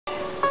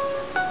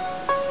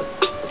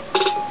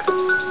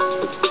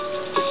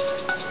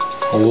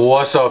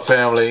What's up,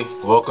 family?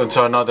 Welcome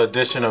to another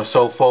edition of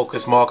So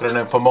Focused Marketing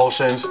and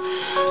Promotions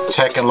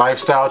Tech and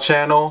Lifestyle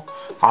channel.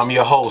 I'm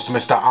your host,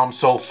 Mr. I'm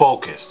So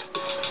Focused.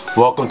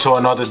 Welcome to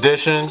another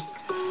edition.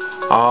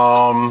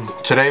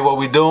 Today what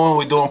we doing?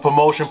 We're doing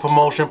promotion.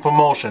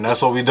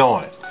 That's what we're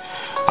doing.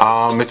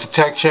 It's a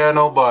tech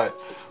channel,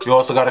 but we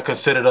also got to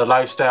consider the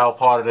lifestyle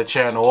part of the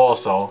channel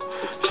also.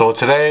 So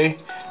today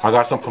I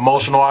got some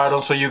promotional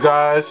items for you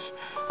guys.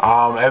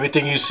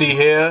 Everything you see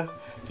here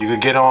you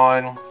can get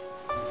on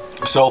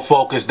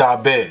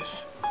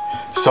SOFOCUSED.BIZ.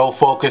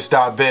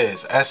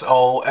 SOFOCUSED.BIZ.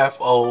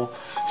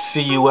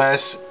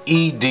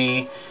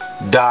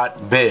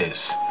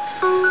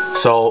 SOFOCUSED.BIZ.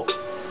 So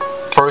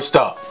first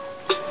up,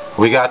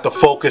 we got the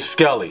Focus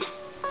Skelly.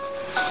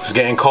 It's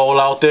getting cold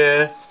out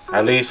there,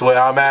 at least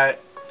where I'm at.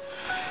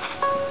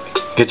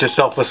 Get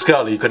yourself a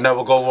Skelly. You can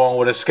never go wrong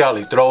with a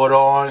Skelly. Throw it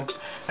on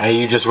and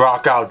you just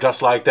rock out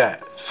just like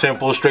that.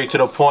 Simple, straight to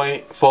the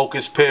point,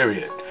 focus,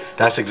 period.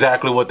 That's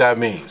exactly what that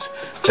means.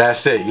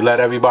 That's it. You let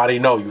everybody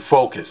know you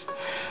focused.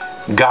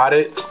 Got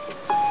it?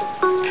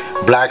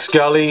 Black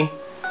Skelly,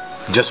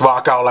 just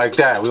rock out like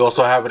that. We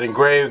also have it in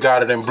gray. We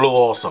got it in blue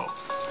also.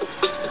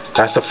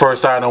 That's the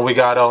first item we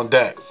got on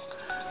deck.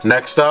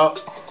 Next up,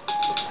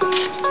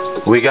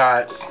 we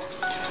got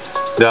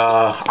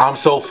the I'm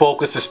So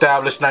Focused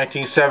established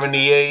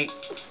 1978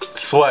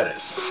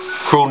 sweaters,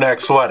 crew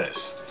neck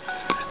sweaters.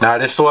 Now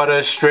this sweater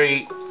is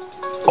straight,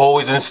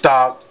 always in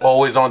stock,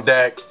 always on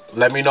deck.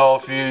 Let me know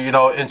if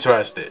you're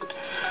interested.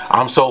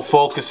 I'm So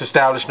Focused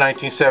established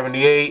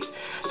 1978.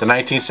 The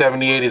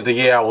 1978 is the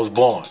year I was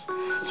born,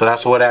 so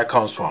that's where that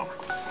comes from.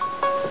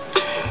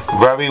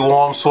 Very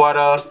warm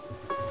sweater.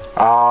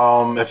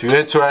 If you're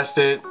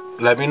interested,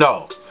 let me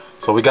know.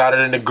 So we got it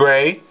in the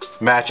gray,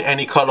 match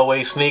any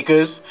colorway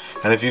sneakers,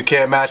 and if you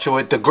can't match it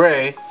with the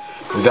gray,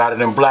 we got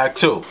it in black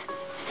too.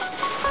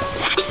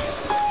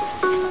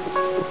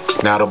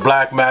 Now the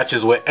black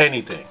matches with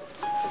anything,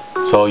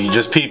 so you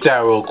just peep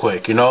that real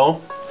quick,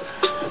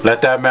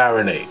 let that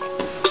marinate.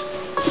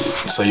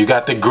 So you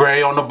got the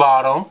gray on the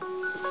bottom,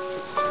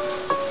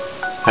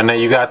 and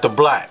then you got the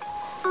black.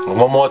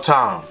 One more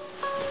time,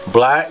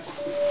 black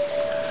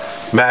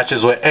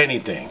matches with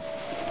anything.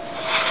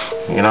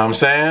 You know what I'm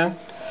saying?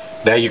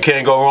 That you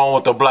can't go wrong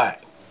with the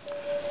black.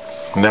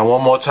 And then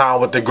one more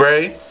time with the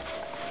gray.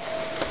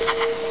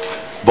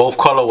 Both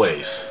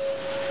colorways.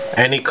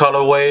 Any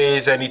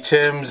colorways, any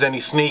Timbs, any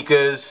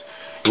sneakers.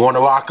 You want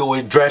to rock it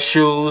with dress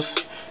shoes,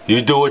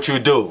 you do what you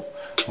do.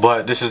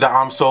 But this is the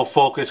I'm So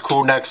Focused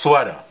crew neck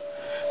sweater.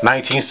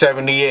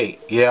 1978.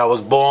 Yeah, I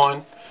was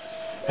born.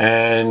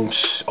 And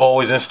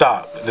always in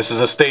stock. This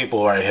is a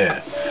staple right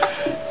here.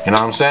 You know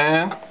what I'm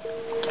saying?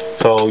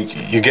 So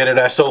you get it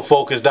at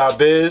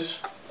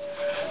SOFOCUSED.BIZ.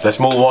 Let's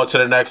move on to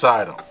the next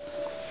item.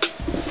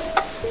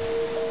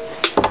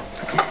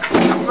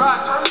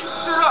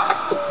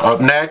 Up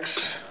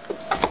next,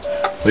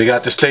 we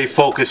got the Stay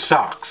Focused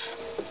socks.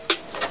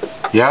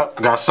 Yep,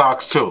 got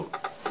socks too.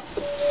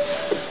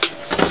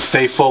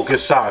 Stay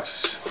Focused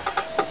socks.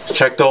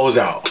 Check those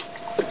out.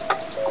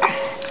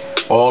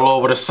 All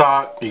over the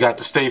sock, you got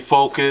the Stay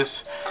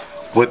Focused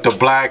with the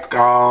black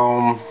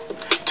toe,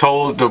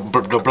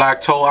 the black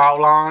toe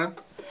outline,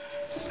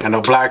 and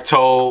the black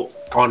toe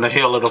on the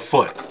heel of the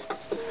foot.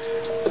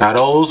 Now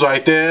those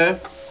right there,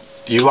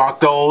 you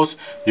rock those.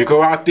 You can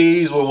rock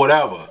these with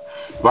whatever.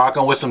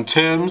 Rocking with some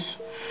Timbs,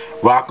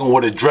 rocking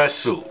with a dress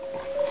suit.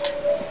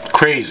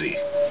 Crazy,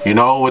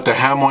 with the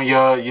hem on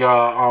your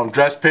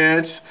dress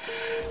pants,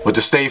 with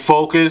the Stay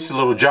Focused, a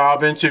little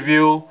job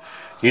interview,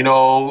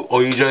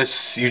 or you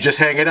just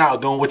hanging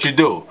out doing what you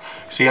do.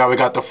 See how we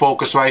got the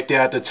focus right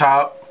there at the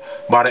top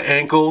by the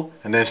ankle,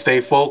 and then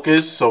Stay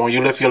Focused. So when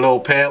you lift your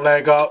little pant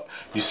leg up,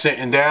 you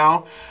sitting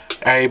down,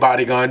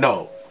 everybody gonna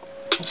know.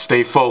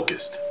 Stay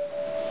focused.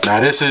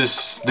 Now this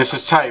is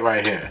tight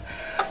right here.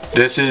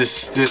 This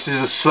is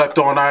a slept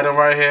on item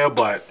right here,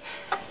 but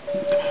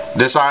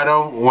this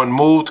item, when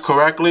moved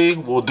correctly,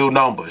 will do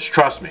numbers.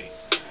 Trust me.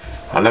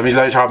 Now let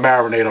y'all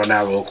marinate on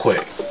that real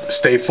quick.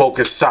 Stay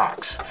Focused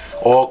socks.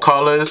 All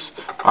colors.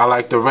 I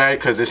like the red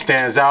because it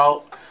stands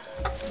out.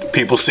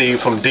 People see you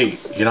from deep.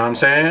 You know what I'm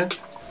saying?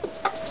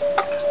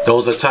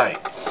 Those are tight.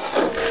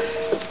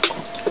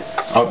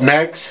 Up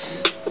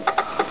next,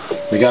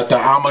 we got the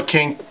I'm a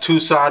King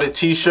two-sided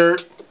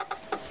t-shirt.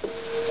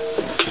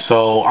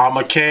 So I'm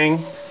a King.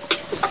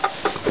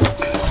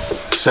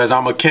 It says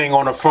I'm a King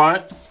on the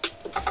front.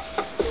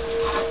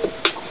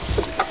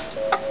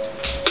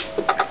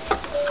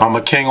 I'm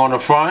a King on the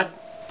front.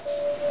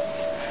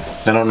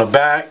 Then on the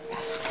back,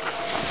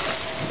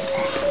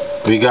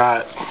 we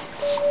got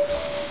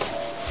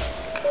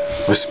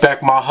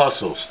respect my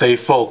hustle, stay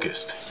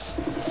focused.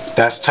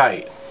 That's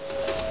tight.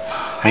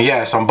 And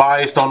yes, I'm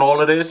biased on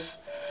all of this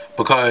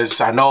because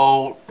I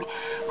know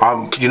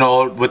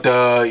with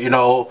the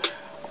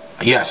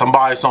yes, I'm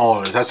biased on all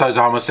of this. That's what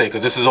I'm gonna say,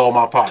 because this is all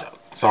my product.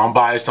 So I'm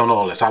biased on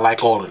all this. I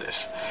like all of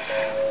this.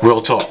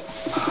 Real talk.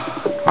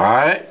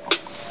 Alright?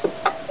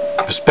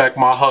 Respect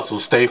my hustle,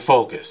 stay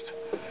focused.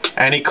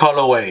 Any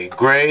colorway,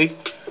 gray,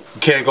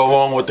 you can't go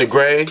wrong with the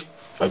gray.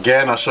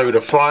 Again, I'll show you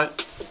the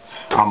front.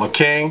 I'm a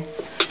king.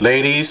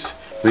 Ladies,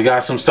 we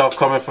got some stuff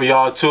coming for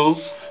y'all too.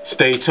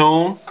 Stay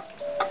tuned.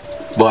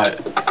 But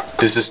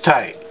this is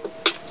tight.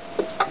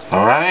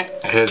 Alright,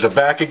 here's the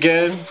back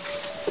again.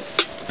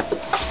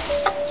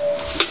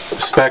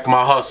 Respect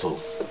my hustle.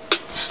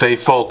 Stay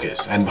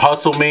focused. And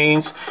hustle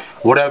means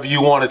whatever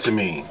you want it to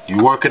mean.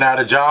 You working at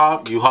a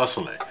job, you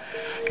hustling.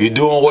 You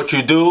doing what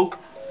you do,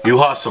 you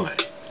hustling.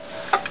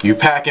 You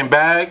packing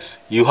bags,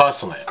 you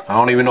hustling. I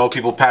don't even know if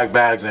people pack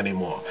bags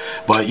anymore,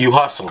 but you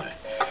hustling.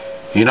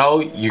 You know,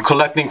 you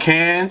collecting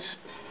cans,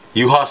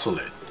 you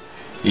hustling.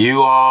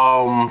 You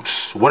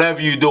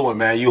whatever you doing,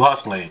 man, you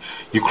hustling.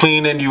 You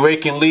cleaning, you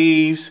raking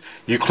leaves,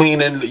 you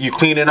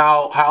cleaning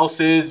out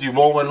houses, you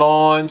mowing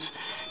lawns,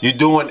 you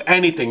doing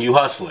anything, you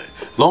hustling.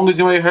 As long as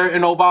you ain't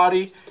hurting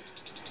nobody,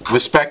 I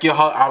respect your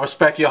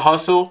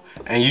hustle,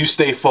 and you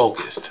stay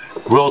focused.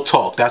 Real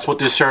talk. That's what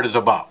this shirt is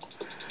about.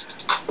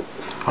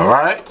 All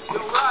right.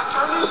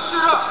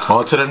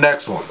 On to the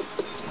next one.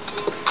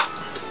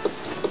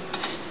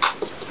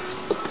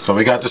 So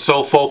we got the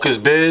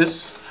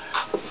SOFOCUSED.BIZ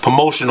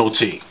promotional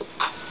tee.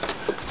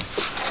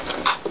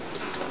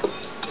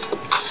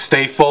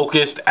 Stay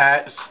focused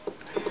at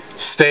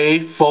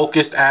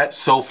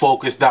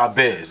SOFOCUSED.BIZ.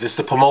 This is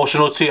the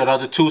promotional tee,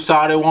 another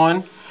two-sided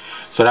one.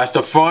 So that's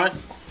the front.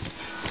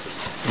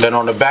 Then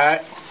on the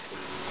back,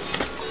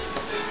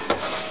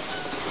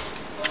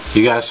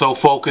 you got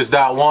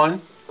SOFOCUSED.1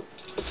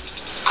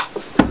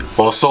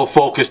 or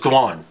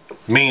SOFOCUSED1,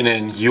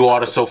 meaning you are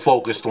the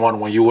SOFOCUSED one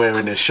when you're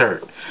wearing this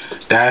shirt.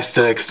 That's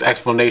the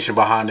explanation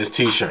behind this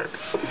t-shirt.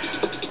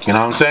 You know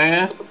what I'm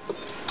saying?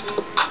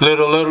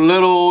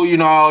 Little, you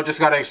know, I just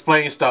gotta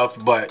explain stuff,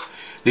 but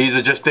these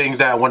are just things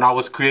that when I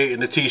was creating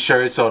the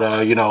t-shirts or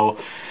the, you know,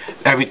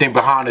 everything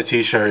behind the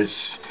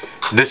t-shirts,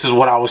 this is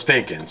what I was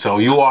thinking. So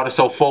you are the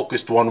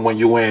SOFOCUSED one when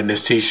you're wearing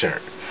this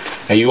t-shirt.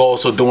 And you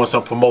also doing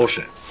some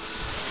promotion.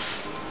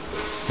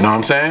 You know what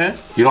I'm saying?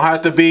 You don't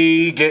have to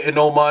be getting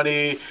no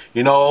money.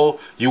 You know,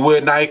 you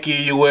wear Nike,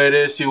 you wear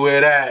this, you wear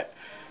that.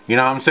 You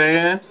know what I'm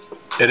saying?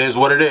 It is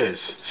what it is.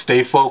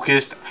 Stay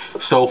focused,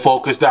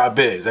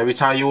 SOFOCUSED.BIZ. Every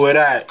time you wear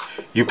that,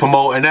 you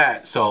promoting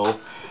that. So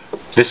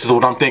this is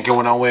what I'm thinking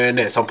when I'm wearing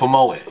this. I'm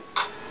promoting.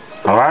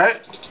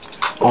 Alright?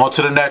 On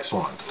to the next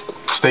one.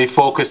 Stay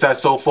focused at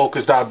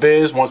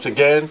SOFOCUSED.BIZ. Once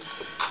again,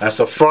 that's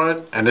the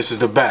front and this is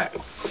the back.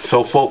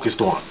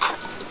 SOFOCUSED one.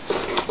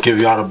 Give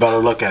y'all a better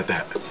look at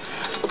that.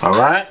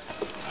 Alright?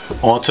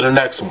 On to the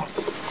next one.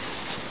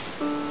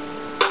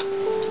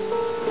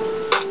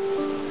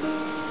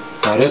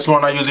 Now this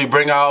one I usually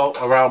bring out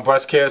around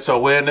Breast Cancer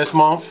Awareness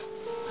Month.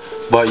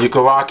 But you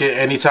can rock it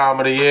any time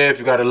of the year if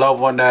you got a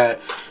loved one that,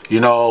 you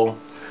know,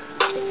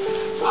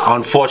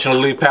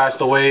 unfortunately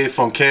passed away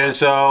from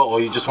cancer,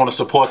 or you just want to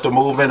support the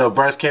movement of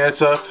breast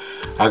cancer.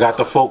 I got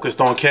the Focused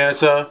on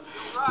Cancer.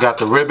 Got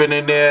the ribbon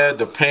in there,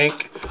 the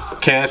pink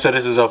cancer.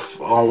 This is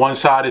on one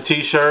side a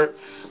t-shirt,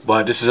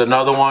 but this is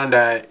another one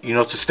that, you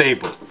know, it's a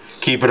staple.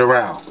 Keep it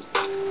around.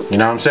 You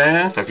know what I'm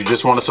saying? If you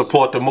just want to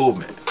support the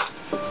movement.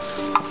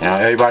 Now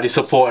everybody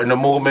supporting the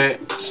movement.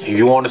 If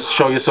you want to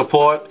show your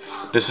support,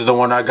 this is the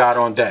one I got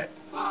on deck.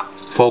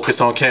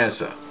 Focused on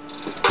Cancer.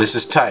 This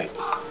is tight.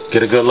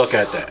 Get a good look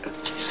at that.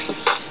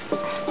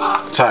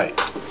 Tight.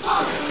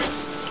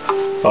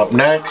 Up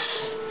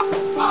next,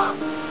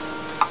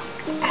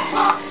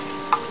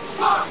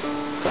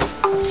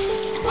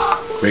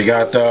 we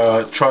got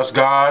the Trust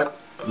God,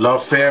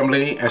 Love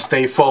Family, and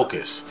Stay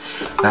Focused.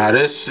 Now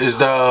this is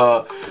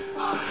the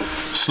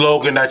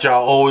slogan that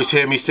y'all always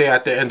hear me say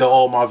at the end of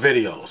all my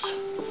videos.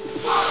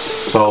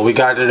 So we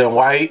got it in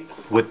white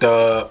with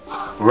the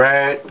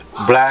red,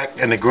 black,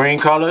 and the green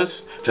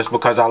colors, just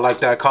because I like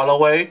that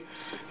colorway.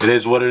 It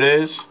is what it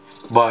is,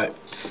 but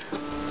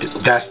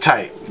that's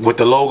tight. With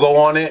the logo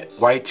on it,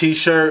 white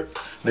t-shirt.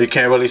 You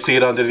can't really see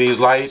it under these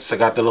lights. I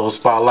got the little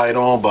spotlight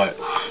on, but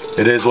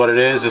it is what it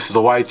is. This is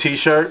the white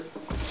t-shirt.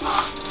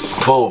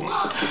 Boom.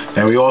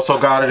 And we also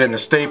got it in the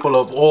staple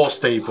of all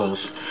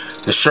staples.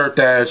 The shirt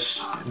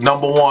that's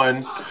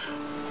 #1,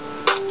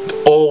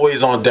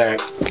 always on deck.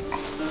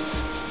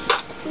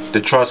 The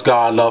Trust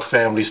God, Love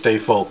Family, Stay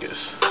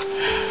Focused.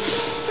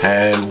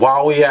 And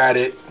while we at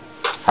it,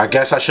 I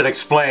guess I should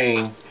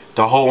explain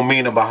the whole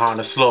meaning behind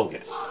the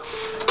slogan,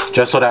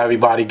 just so that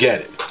everybody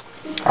get it.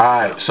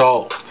 Alright,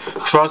 so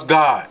trust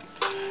God.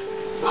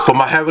 For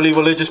my heavily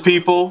religious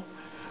people,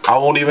 I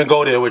won't even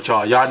go there with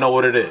y'all. Y'all know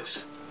what it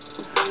is.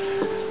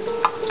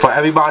 For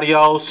everybody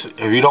else,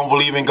 if you don't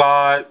believe in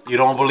God, you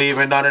don't believe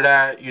in none of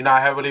that, you're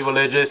not heavily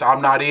religious.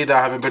 I'm not either.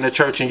 I haven't been to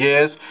church in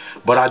years,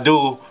 but I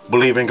do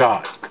believe in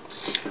God.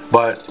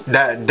 But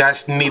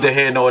that's neither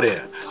here nor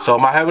there. So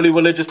my heavily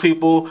religious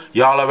people,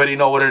 y'all already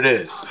know what it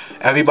is.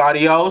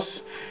 Everybody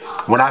else,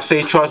 when I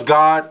say trust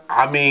God,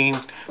 I mean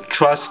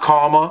trust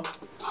karma,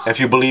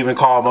 if you believe in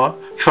karma.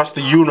 Trust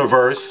the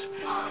universe.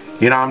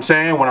 You know what I'm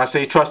saying? When I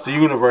say trust the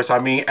universe, I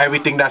mean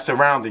everything that's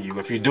surrounding you.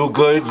 If you do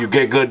good, you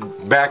get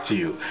good back to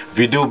you. If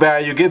you do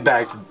bad, you get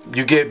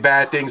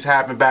bad things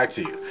happen back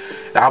to you.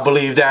 I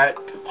believe that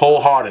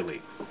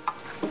wholeheartedly.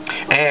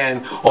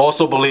 And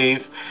also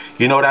believe,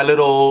 you know, that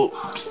little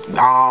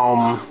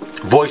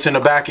voice in the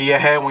back of your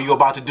head when you're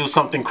about to do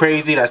something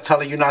crazy that's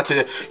telling you not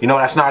to, you know,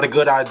 that's not a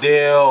good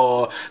idea,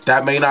 or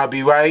that may not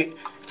be right.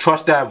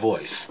 Trust that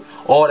voice.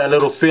 Or that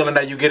little feeling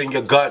that you get in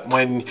your gut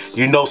when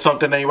you know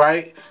something ain't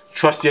right.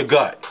 Trust your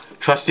gut.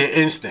 Trust your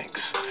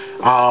instincts.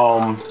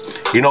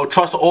 You know,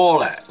 trust all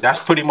that. That's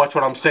pretty much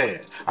what I'm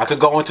saying. I could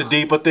go into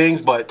deeper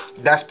things, but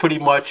that's pretty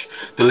much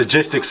the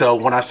logistics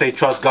of when I say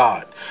trust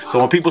God. So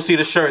when people see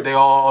the shirt, they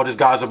all, oh, this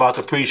guy's about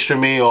to preach to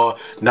me, or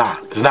nah,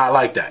 it's not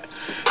like that.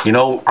 You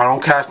know, I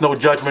don't cast no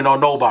judgment on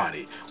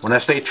nobody. When I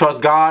say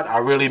trust God, I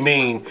really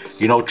mean,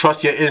 you know,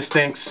 trust your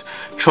instincts,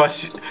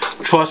 trust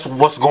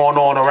what's going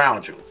on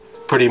around you,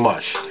 pretty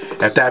much,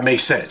 if that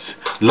makes sense.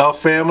 Love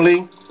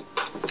family.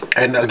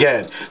 And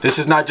again, this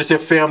is not just your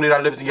family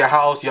that lives in your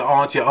house, your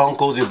aunts, your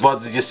uncles, your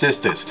brothers, your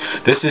sisters.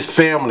 This is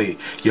family,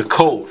 your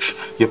coach,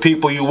 your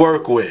people you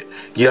work with,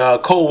 your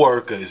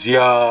co-workers,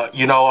 your,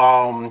 you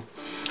know,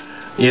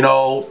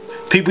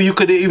 people you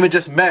could have even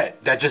just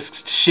met that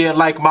just share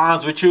like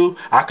minds with you.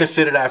 I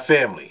consider that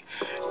family.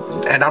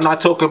 And I'm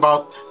not talking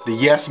about the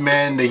yes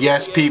men, the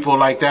yes people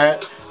like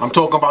that. I'm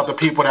talking about the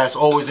people that's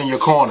always in your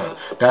corner.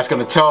 That's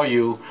going to tell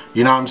you,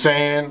 you know what I'm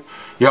saying?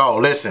 Yo,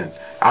 listen,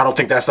 I don't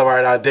think that's the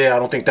right idea. I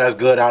don't think that's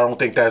good. I don't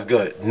think that's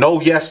good.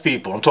 No yes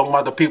people. I'm talking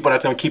about the people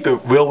that's going to keep it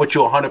real with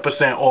you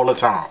 100% all the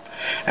time.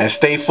 And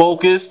stay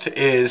focused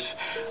is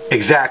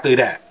exactly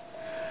that.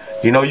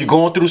 You know, you're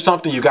going through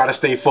something, you got to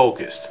stay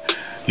focused.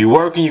 You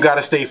working, you got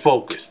to stay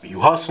focused. You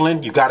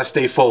hustling, you got to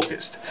stay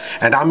focused.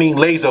 And I mean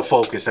laser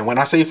focused. And when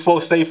I say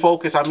stay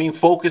focused, I mean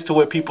focused to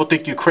where people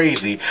think you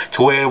crazy,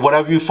 to where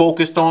whatever you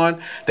focused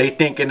on, they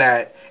thinking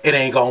that it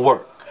ain't going to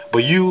work.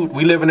 But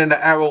we living in an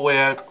era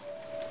where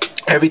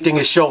everything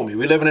is show me.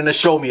 We living in a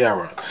show me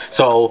era.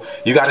 So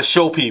you got to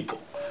show people.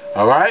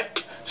 All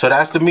right? So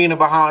that's the meaning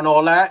behind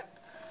all that.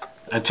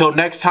 Until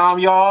next time,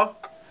 y'all,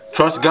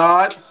 trust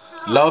God,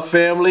 love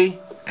family,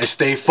 and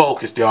stay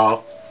focused,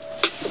 y'all.